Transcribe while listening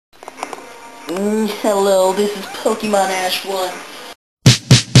Hello, this is Pokemon Ash 1.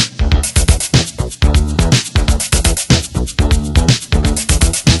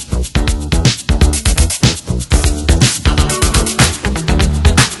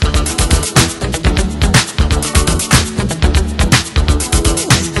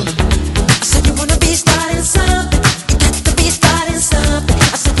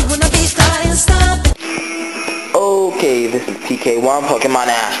 Okay, this is PK1, Pokemon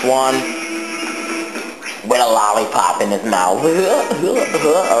Ash 1, with a lollipop in his mouth.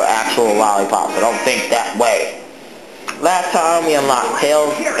 Or actual lollipop, so don't think that way. Last time we unlocked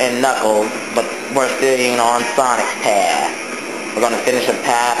Tails and Knuckles, but we're sitting on Sonic's path. We're gonna finish the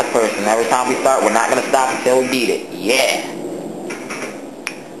path first, and every time we start, we're not gonna stop until we beat it. Yeah!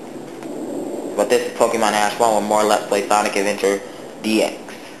 But this is Pokemon Ash 1 with more Let's Play Sonic Adventure DX.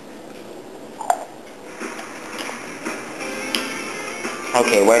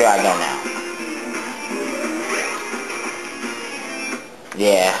 Okay, where do I go now?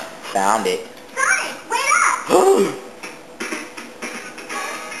 Yeah, found it. Sonic, wait up!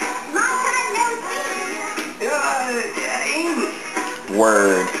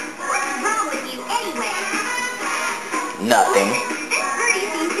 Word. What's wrong with you anyway? Nothing. This birdie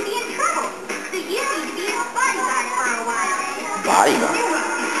seems to be in trouble, so you need to be his bodyguard for a while. Bodyguard? You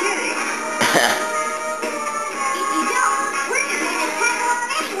must be kidding. If you don't, we're just gonna tackle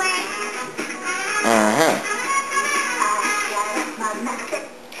him anyway.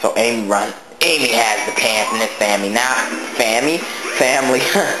 So Amy has the pants in this family. Now, family?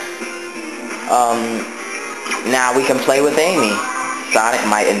 Now we can play with Amy. Sonic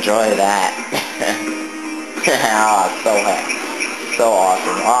might enjoy that. Oh, so happy. So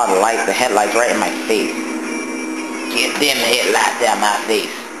awesome. Oh, the headlights right in my face. Get them headlights out my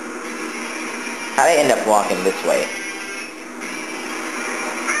face. How'd I end up walking this way?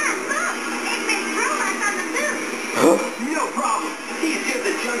 Huh? No problem. He's just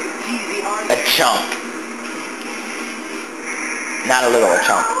a chunk of cheesy hard. A chunk. Not a little, a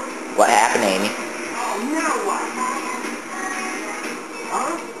chunk. What happened, Amy? Oh, now what?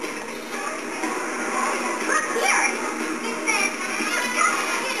 Huh? Look here. It says, "You got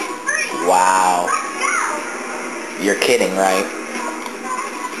hidden free." Wow. Let's go. You're kidding, right?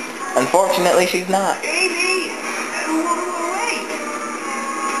 Unfortunately, she's not. Amy! Wait!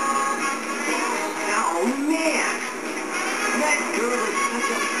 Oh, man! That girl is such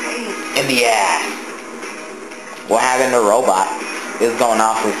a pain. In the ass. What happened to Robot is going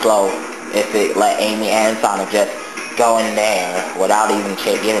awfully slow if it let Amy and Sonic just go in there without even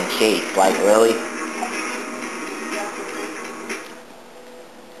getting chased. Like, really?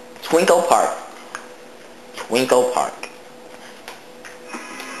 Twinkle Park. Twinkle Park.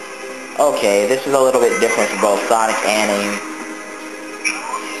 Okay, this is a little bit different for both Sonic and Amy.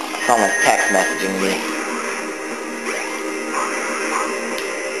 Someone's text messaging me.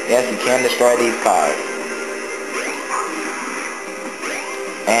 Yes, you can destroy these cars.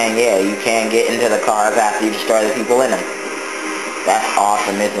 And yeah, you can get into the cars after you destroy the people in them. That's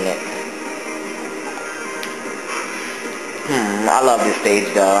awesome, isn't it? I love this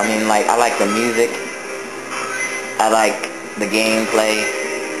stage though. I mean, like, I like the music. I like the gameplay.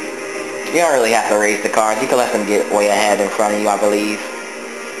 You don't really have to race the cars. You can let them get way ahead in front of you, I believe.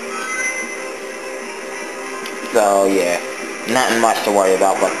 So, yeah. Nothing much to worry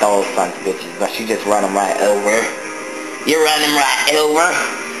about but those sons of bitches. But you just run them right over. You run them right over.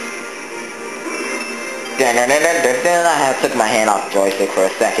 I took my hand off the joystick for a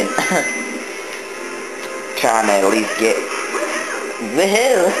second. Trying to at least get...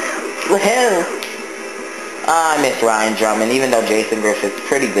 Woohoo! I miss Ryan Drummond, even though Jason Griffith's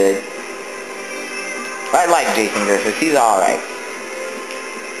pretty good. I like Jason Griffith. He's alright.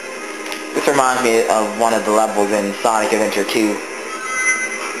 This reminds me of one of the levels in Sonic Adventure 2.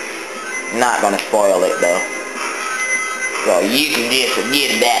 Not gonna spoil it though. So you can just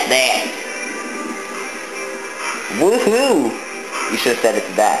forget about that. Woohoo! You should have said it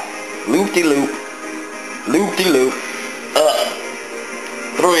to that. Loop-de-loop. Loop-de-loop. Up.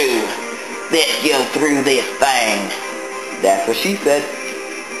 Through. Let's go through this thing. That's what she said.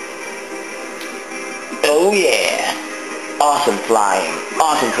 Oh yeah. Awesome flying.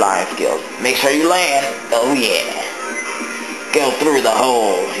 Awesome flying skills. Make sure you land. Oh yeah. Go through the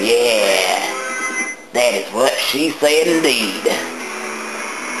hole. Yeah. That is what she said indeed.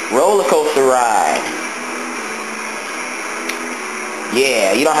 Roller coaster ride.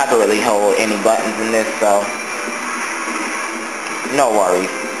 Yeah, you don't have to really hold any buttons in this, so no worries.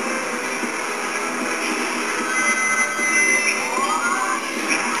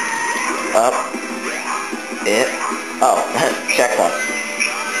 Up. It. Oh, checkpoint.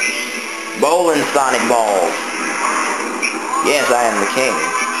 Bowling Sonic balls. Yes, I am the king.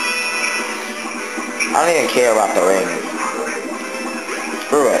 I don't even care about the rings.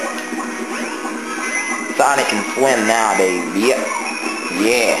 Screw it. Sonic can swim now, baby. Yep.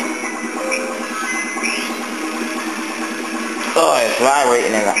 Yeah. Oh, it's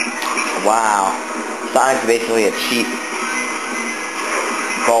vibrating in the... Wow. Sonic's basically a cheap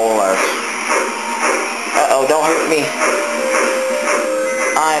bowler. Uh-oh, don't hurt me.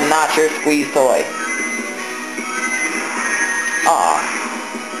 I'm not your squeeze toy. Aw.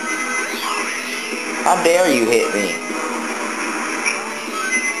 How dare you hit me?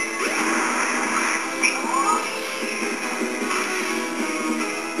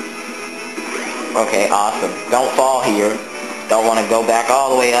 Okay, awesome. Don't fall here. Don't want to go back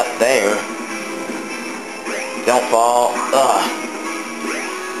all the way up there. Don't fall. Ugh.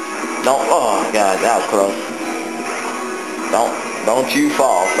 Don't. Oh god, that was close. Don't you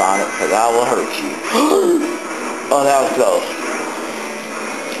fall, Sonic, because I will hurt you. Oh, that was close.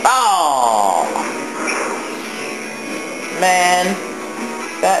 Oh, man,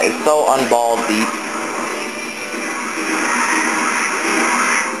 that is so unballed deep.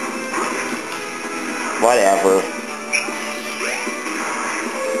 Whatever.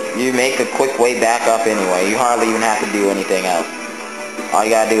 You make a quick way back up anyway. You hardly even have to do anything else. All you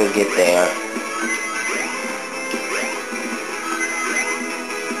gotta do is get there.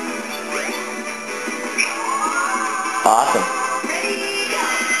 Awesome.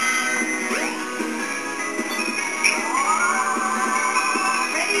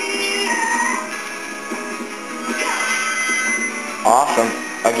 Awesome.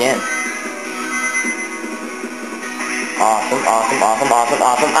 Again. Awesome, awesome, awesome, awesome,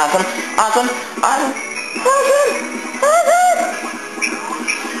 awesome, awesome, awesome, awesome, awesome, awesome.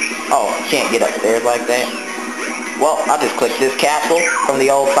 Oh, can't get upstairs like that. Well, I'll just click this capsule from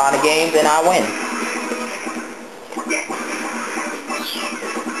the old Sonic games and I win.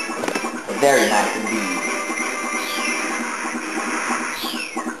 Very nice indeed.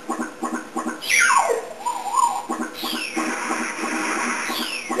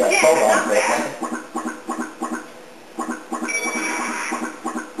 Yeah, hold on for a second.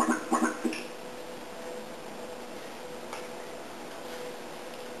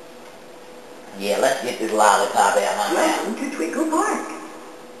 Yeah, let's get this lollipop out of my mouth. Welcome to Twinkle Park.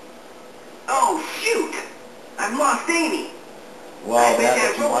 Oh, shoot! I've lost Amy. Well, I bet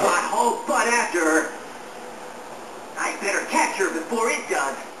that's that what you robot want. hauls butt after her. I better catch her before it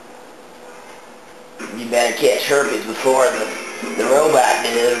does. You better catch herpes before the robot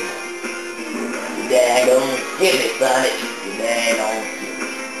does. You daggone skip it, Sonic. You daggone skip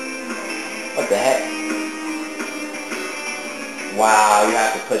it. What the heck? Wow, you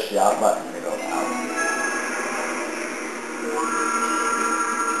have to push the out button to go out.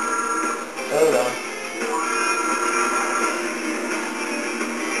 Hold on.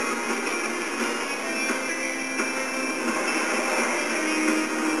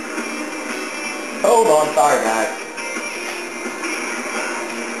 Hold on, sorry guys.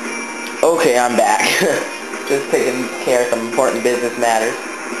 Okay, I'm back. Just taking care of some important business matters.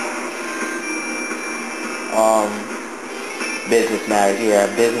 Business matters, yeah,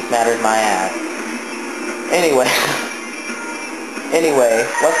 business matters my ass. Anyway. Anyway,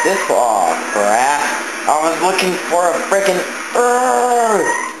 what's this for? Oh, crap. I was looking for a frickin'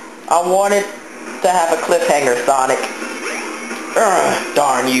 I wanted to have a cliffhanger, Sonic.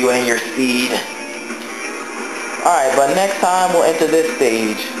 Darn you and your speed. Alright, but next time we'll enter this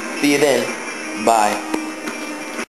stage. See you then. Bye.